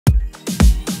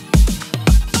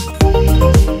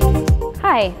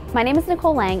Hi, my name is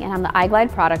Nicole Lang and I'm the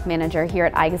iglide Product Manager here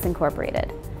at igus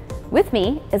Incorporated. With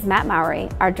me is Matt Mowry,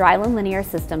 our Drylin Linear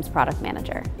Systems Product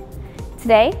Manager.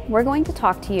 Today, we're going to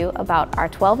talk to you about our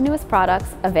 12 newest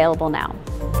products available now.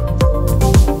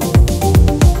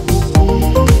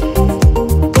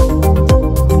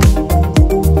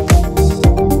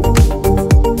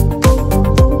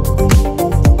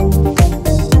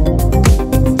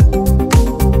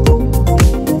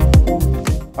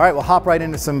 All right, we'll hop right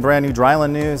into some brand new Drylin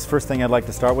news. First thing I'd like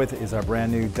to start with is our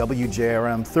brand new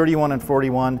WJRM 31 and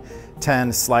 41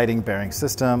 10 sliding bearing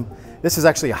system. This is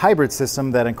actually a hybrid system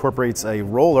that incorporates a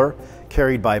roller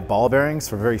carried by ball bearings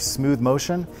for very smooth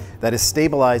motion that is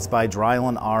stabilized by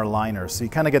Drylin R liners. So you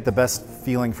kind of get the best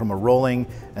feeling from a rolling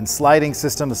and sliding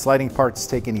system. The sliding parts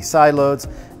take any side loads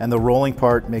and the rolling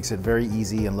part makes it very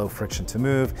easy and low friction to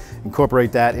move.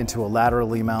 Incorporate that into a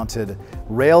laterally mounted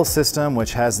rail system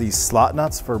which has these slot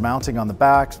nuts for mounting on the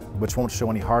back, which won't show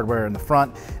any hardware in the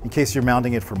front in case you're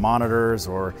mounting it for monitors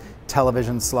or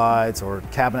television slides or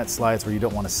cabinet slides where you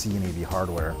don't want to see any of the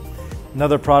hardware.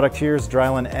 Another product here is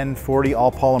Drylin N40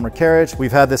 all polymer carriage.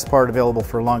 We've had this part available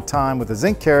for a long time with a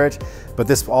zinc carriage, but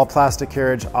this all plastic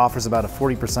carriage offers about a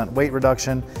 40% weight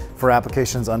reduction for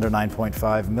applications under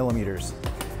 9.5 millimeters.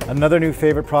 Another new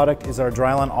favorite product is our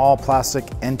Drylin all plastic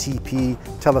NTP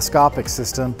telescopic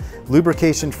system.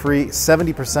 Lubrication free,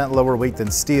 70% lower weight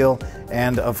than steel,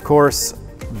 and of course,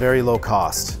 very low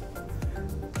cost.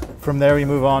 From there we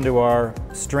move on to our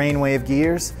strain wave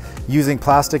gears. Using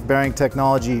plastic bearing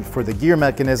technology for the gear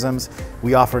mechanisms,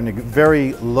 we offer a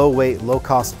very low weight, low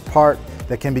cost part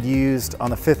that can be used on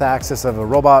the fifth axis of a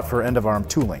robot for end of arm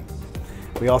tooling.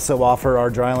 We also offer our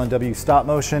Drylin W stop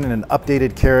motion in an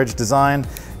updated carriage design.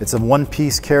 It's a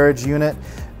one-piece carriage unit,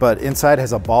 but inside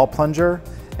has a ball plunger,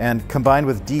 and combined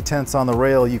with detents on the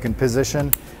rail, you can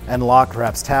position and lock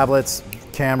perhaps tablets,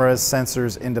 cameras,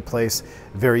 sensors into place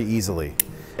very easily.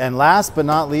 And last but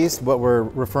not least, what we're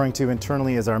referring to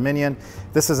internally as our Minion.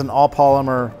 This is an all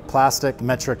polymer plastic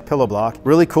metric pillow block.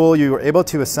 Really cool, you are able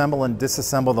to assemble and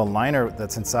disassemble the liner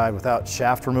that's inside without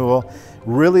shaft removal.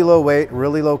 Really low weight,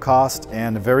 really low cost,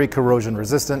 and very corrosion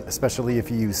resistant, especially if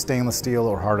you use stainless steel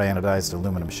or hard anodized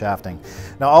aluminum shafting.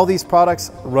 Now all these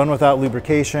products run without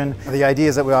lubrication. The idea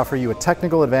is that we offer you a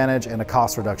technical advantage and a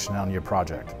cost reduction on your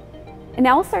project. And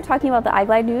now we'll start talking about the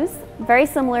iglide news. Very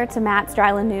similar to Matt's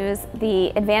Drylin news,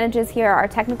 the advantages here are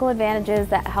technical advantages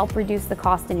that help reduce the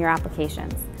cost in your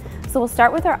applications. So we'll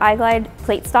start with our iglide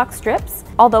plate stock strips.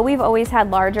 Although we've always had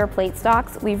larger plate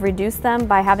stocks, we've reduced them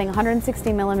by having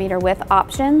 160 millimeter width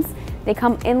options. They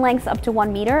come in lengths up to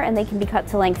 1 meter and they can be cut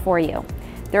to length for you.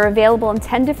 They're available in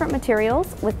 10 different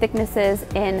materials with thicknesses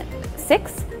in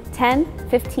 6, 10,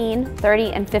 15,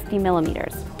 30, and 50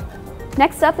 millimeters.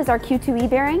 Next up is our Q2E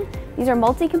bearing. These are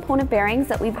multi-component bearings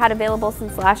that we've had available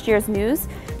since last year's news.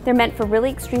 They're meant for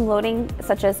really extreme loading,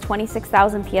 such as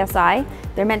 26,000 PSI.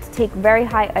 They're meant to take very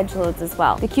high edge loads as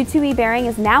well. The Q2E bearing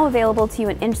is now available to you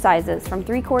in inch sizes from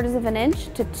 3/4 of an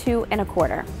inch to 2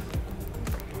 1/4.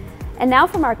 And now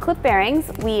from our clip bearings,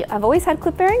 we have always had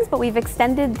clip bearings, but we've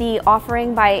extended the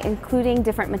offering by including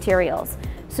different materials.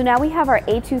 So now we have our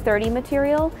A230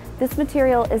 material. This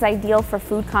material is ideal for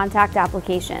food contact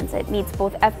applications. It meets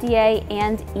both FDA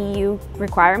and EU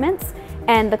requirements,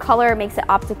 and the color makes it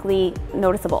optically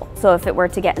noticeable. So if it were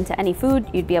to get into any food,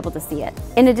 you'd be able to see it.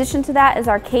 In addition to that is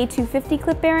our K250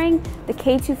 clip bearing. The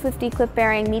K250 clip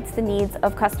bearing meets the needs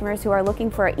of customers who are looking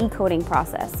for an e-coating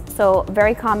process. So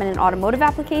very common in automotive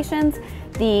applications.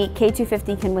 The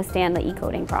K250 can withstand the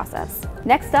e-coating process.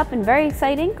 Next up, and very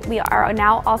exciting, we are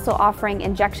now also offering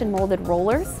injection molded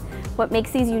rollers. What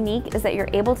makes these unique is that you're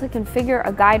able to configure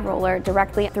a guide roller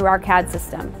directly through our CAD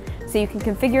system. So you can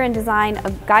configure and design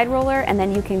a guide roller and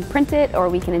then you can print it or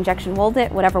we can injection mold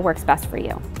it, whatever works best for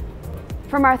you.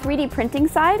 From our 3D printing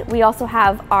side, we also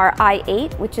have our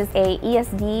i8, which is a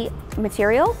ESD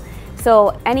material.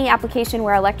 So any application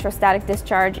where electrostatic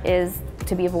discharge is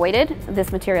to be avoided,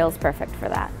 this material is perfect for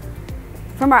that.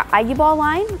 From our igus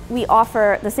line, we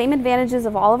offer the same advantages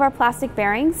of all of our plastic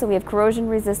bearings. So we have corrosion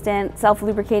resistant,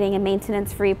 self-lubricating, and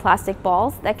maintenance-free plastic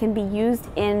balls that can be used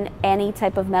in any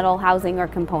type of metal housing or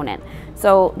component.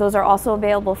 So those are also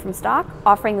available from stock,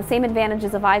 offering the same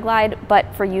advantages of iglide, but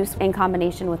for use in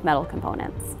combination with metal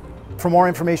components. For more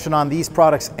information on these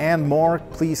products and more,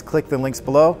 please click the links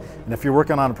below. And if you're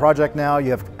working on a project now,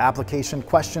 you have application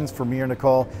questions for me or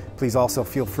Nicole, please also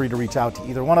feel free to reach out to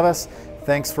either one of us.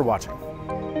 Thanks for watching.